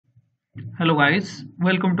Hello guys,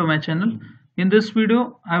 welcome to my channel. In this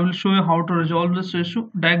video, I will show you how to resolve this issue.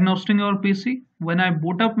 Diagnosing your PC. When I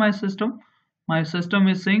boot up my system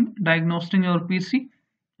is saying diagnosing your PC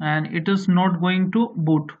and it is not going to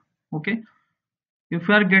boot. Okay. If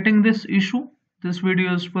you are getting this issue, this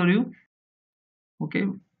video is for you. Okay.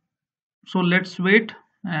 So let's wait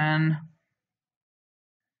and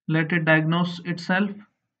let it diagnose itself.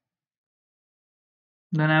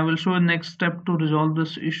 Then I will show you next step to resolve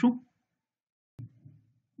this issue.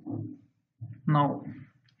 Now,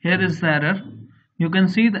 here is the error. You can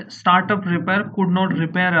see the startup repair could not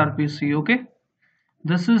repair our PC. Okay,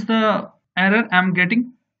 this is the error I'm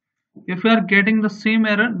getting. If you are getting the same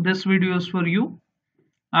error, this video is for you.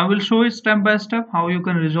 I will show you step by step how you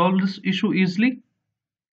can resolve this issue easily.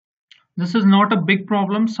 This is not a big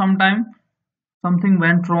problem. Sometimes something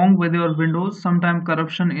went wrong with your Windows, sometimes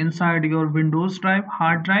corruption inside your Windows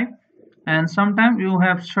hard drive, and sometimes you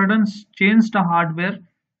have suddenly changed the hardware,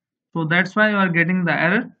 so that's why you are getting the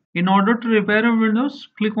error. In order to repair your Windows,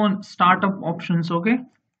 click on startup options. Okay,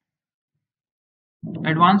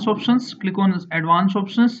 advanced options, click on advanced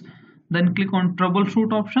options, then click on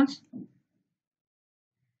troubleshoot options,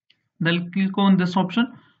 then click on this option,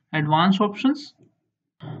 advanced options.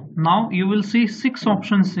 Now you will see 6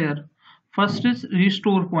 options here. First is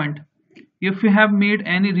restore point. If you have made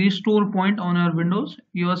any restore point on your Windows,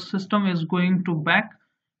 your system is going to back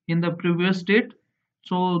in the previous state.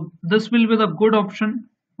 So this will be the good option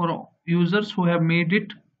for users who have made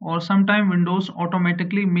it, or sometime Windows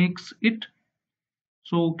automatically makes it.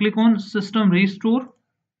 So click on system restore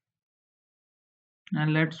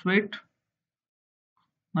and let's wait.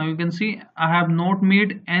 Now you can see I have not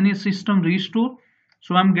made any system restore,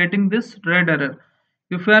 so I'm getting this red error.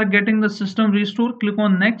 If you are getting the system restore, click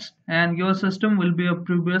on next and your system will be a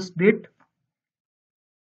previous date.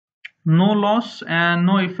 No loss and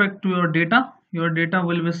no effect to your data. Your data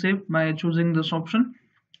will be saved by choosing this option.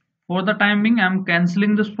 For the time being, I'm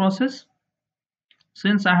cancelling this process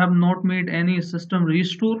since I have not made any system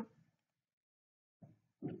restore.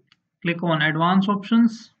 Click on advanced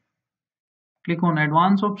options. Click on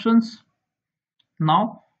advanced options.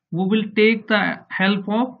 Now we will take the help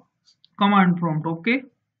of command prompt. Okay,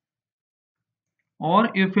 or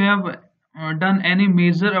if you have done any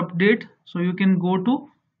major update, so you can go to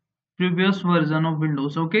previous version of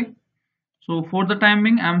Windows. Okay, so for the time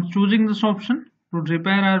being I'm choosing this option to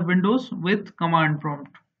repair our Windows with command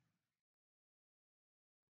prompt.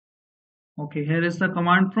 Okay, here is the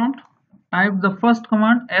command prompt. Type the first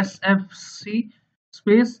command sfc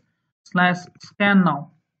space / scannow.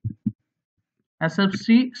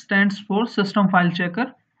 SFC stands for system file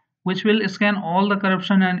checker, which will scan all the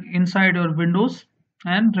corruption and inside your Windows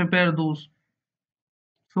and repair those.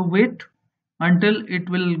 So wait until it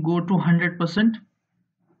will go to 100%.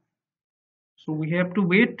 So we have to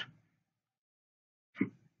wait.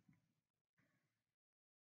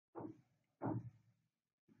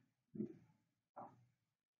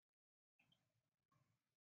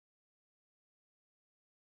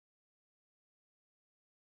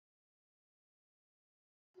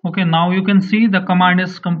 Okay, now you can see the command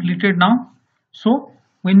is completed now. So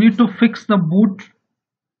we need to fix the boot.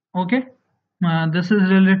 Okay, this is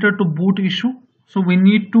related to boot issue. So we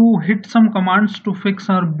need to hit some commands to fix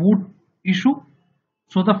our boot issue.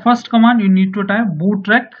 So the first command you need to type boot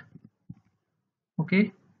rec.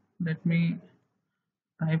 Okay, let me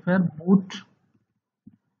type here boot.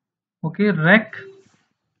 Okay, rec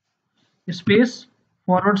space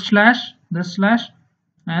 / this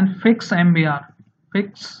 / and fix mbr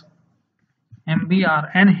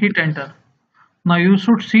and hit enter. Now you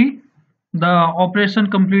should see the operation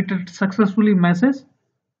completed successfully message.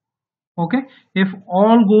 Okay, if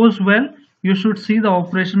all goes well, you should see the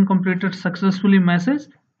operation completed successfully message.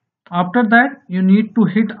 After that you need to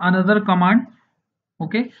hit another command.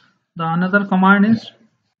 Okay, the another command is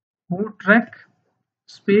boot rec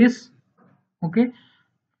space, okay,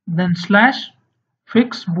 then /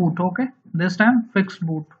 fix boot. Okay, this time fix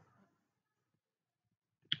boot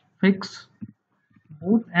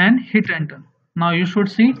and hit enter. Now you should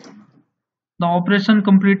see the operation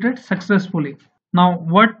completed successfully. Now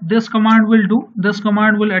what this command will do, this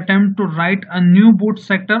command will attempt to write a new boot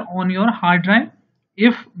sector on your hard drive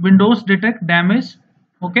if Windows detect damage.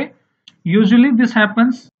 Okay, usually this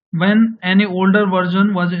happens when any older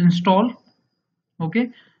version was installed.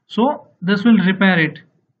 Okay, so this will repair it.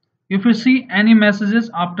 If you see any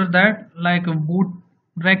messages after that, like boot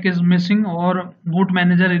rec is missing or boot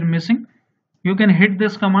manager is missing, you can hit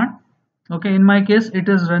this command. Okay, in my case it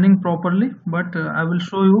is running properly, but I will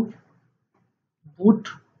show you boot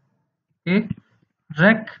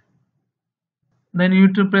rec. Then you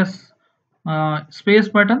need to press space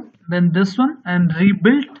button, then this one, and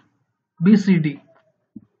rebuild BCD.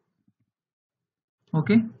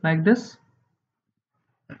 Okay, like this,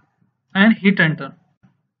 and hit enter.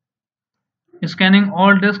 Scanning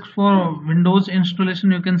all disks for Windows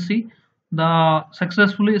installation. You can see the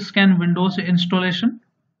successfully scan Windows installation.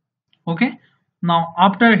 Okay, now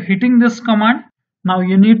after hitting this command, now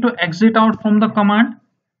you need to exit out from the command.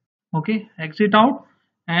 Okay, exit out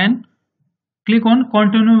and click on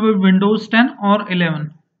continue with Windows 10 or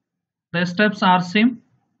 11. The steps are same.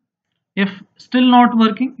 If still not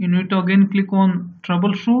working, you need to again click on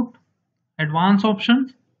troubleshoot, advanced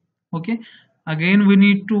options. Okay, again we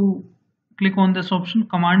need to click on this option,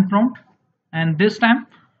 command prompt, and this time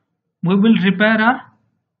we will repair our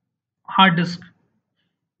hard disk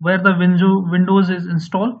where the Windows is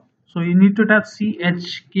installed. So you need to type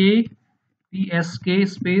chkpsk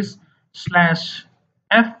space slash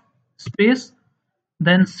f space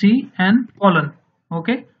then C and colon.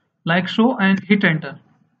 Okay, like so, and hit enter.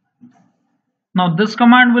 Now this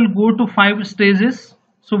command will go to 5 stages.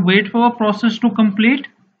 So wait for a process to complete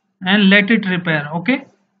and let it repair. Okay,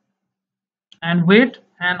 and wait,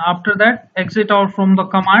 and after that exit out from the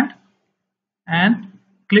command and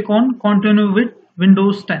click on continue with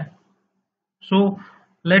Windows 10. So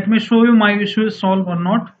let me show you my issue is solved or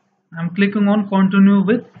not. I'm clicking on continue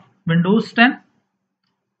with Windows 10,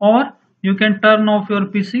 or you can turn off your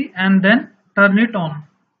PC and then turn it on.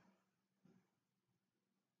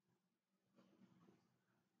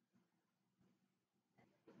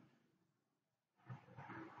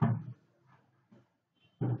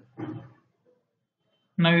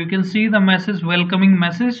 Now you can see the message, welcoming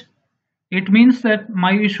message. It means that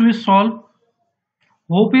my issue is solved.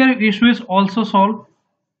 Hope your issue is also solved.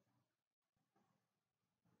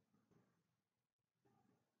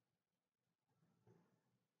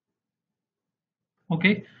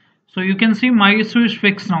 Okay, so you can see my issue is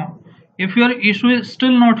fixed now. If your issue is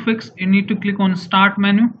still not fixed, you need to click on start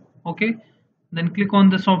menu. Okay, then click on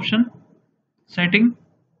this option, setting.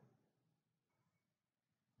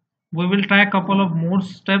 We will try a couple of more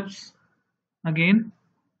steps again,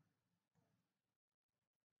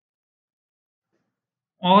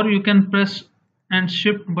 or you can press and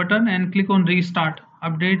shift button and click on restart.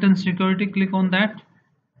 Update and security, click on that,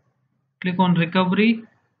 click on recovery,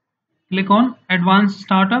 click on advanced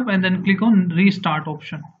startup, and then click on restart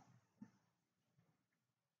option.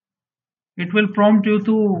 It will prompt you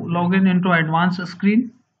to log in into advanced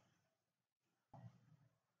screen.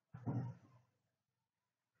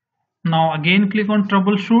 Now again click on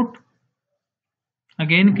troubleshoot,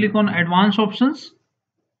 again click on advanced options.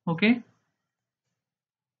 Okay,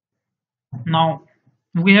 now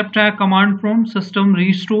we have tried command prompt system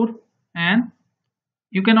restore, and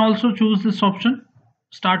you can also choose this option,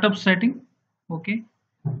 startup setting. Okay,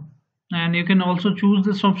 and you can also choose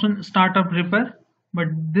this option, startup repair, but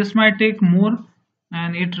this might take more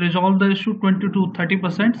and it resolve the issue 20 to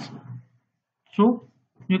 30%. So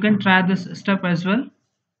you can try this step as well.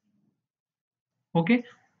 Okay,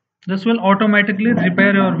 this will automatically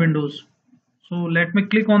repair your Windows. So let me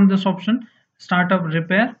click on this option, startup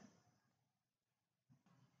repair.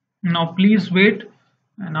 Now please wait,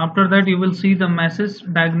 and after that you will see the message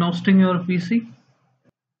diagnosing your PC.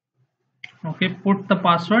 Okay, put the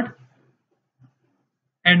password,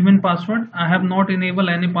 admin password. I have not enabled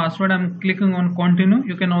any password. I'm clicking on continue.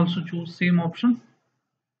 You can also choose same option.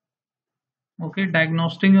 Okay,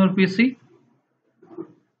 diagnosing your PC,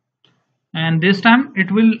 and this time it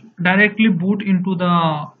will directly boot into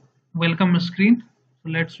the welcome screen. So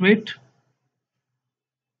let's wait.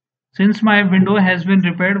 Since my window has been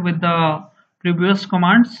repaired with the previous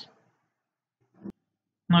commands,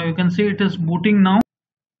 now you can see it is booting now.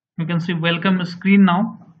 You can see welcome screen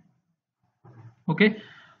now. Okay,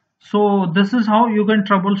 so this is how you can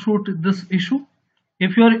troubleshoot this issue.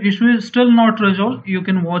 If your issue is still not resolved, you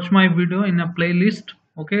can watch my video in a playlist.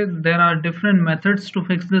 Okay, there are different methods to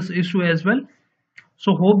fix this issue as well.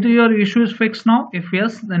 So hope that your issue is fixed now. If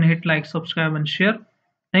yes, then hit like, subscribe and share.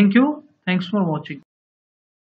 Thank you. Thanks for watching.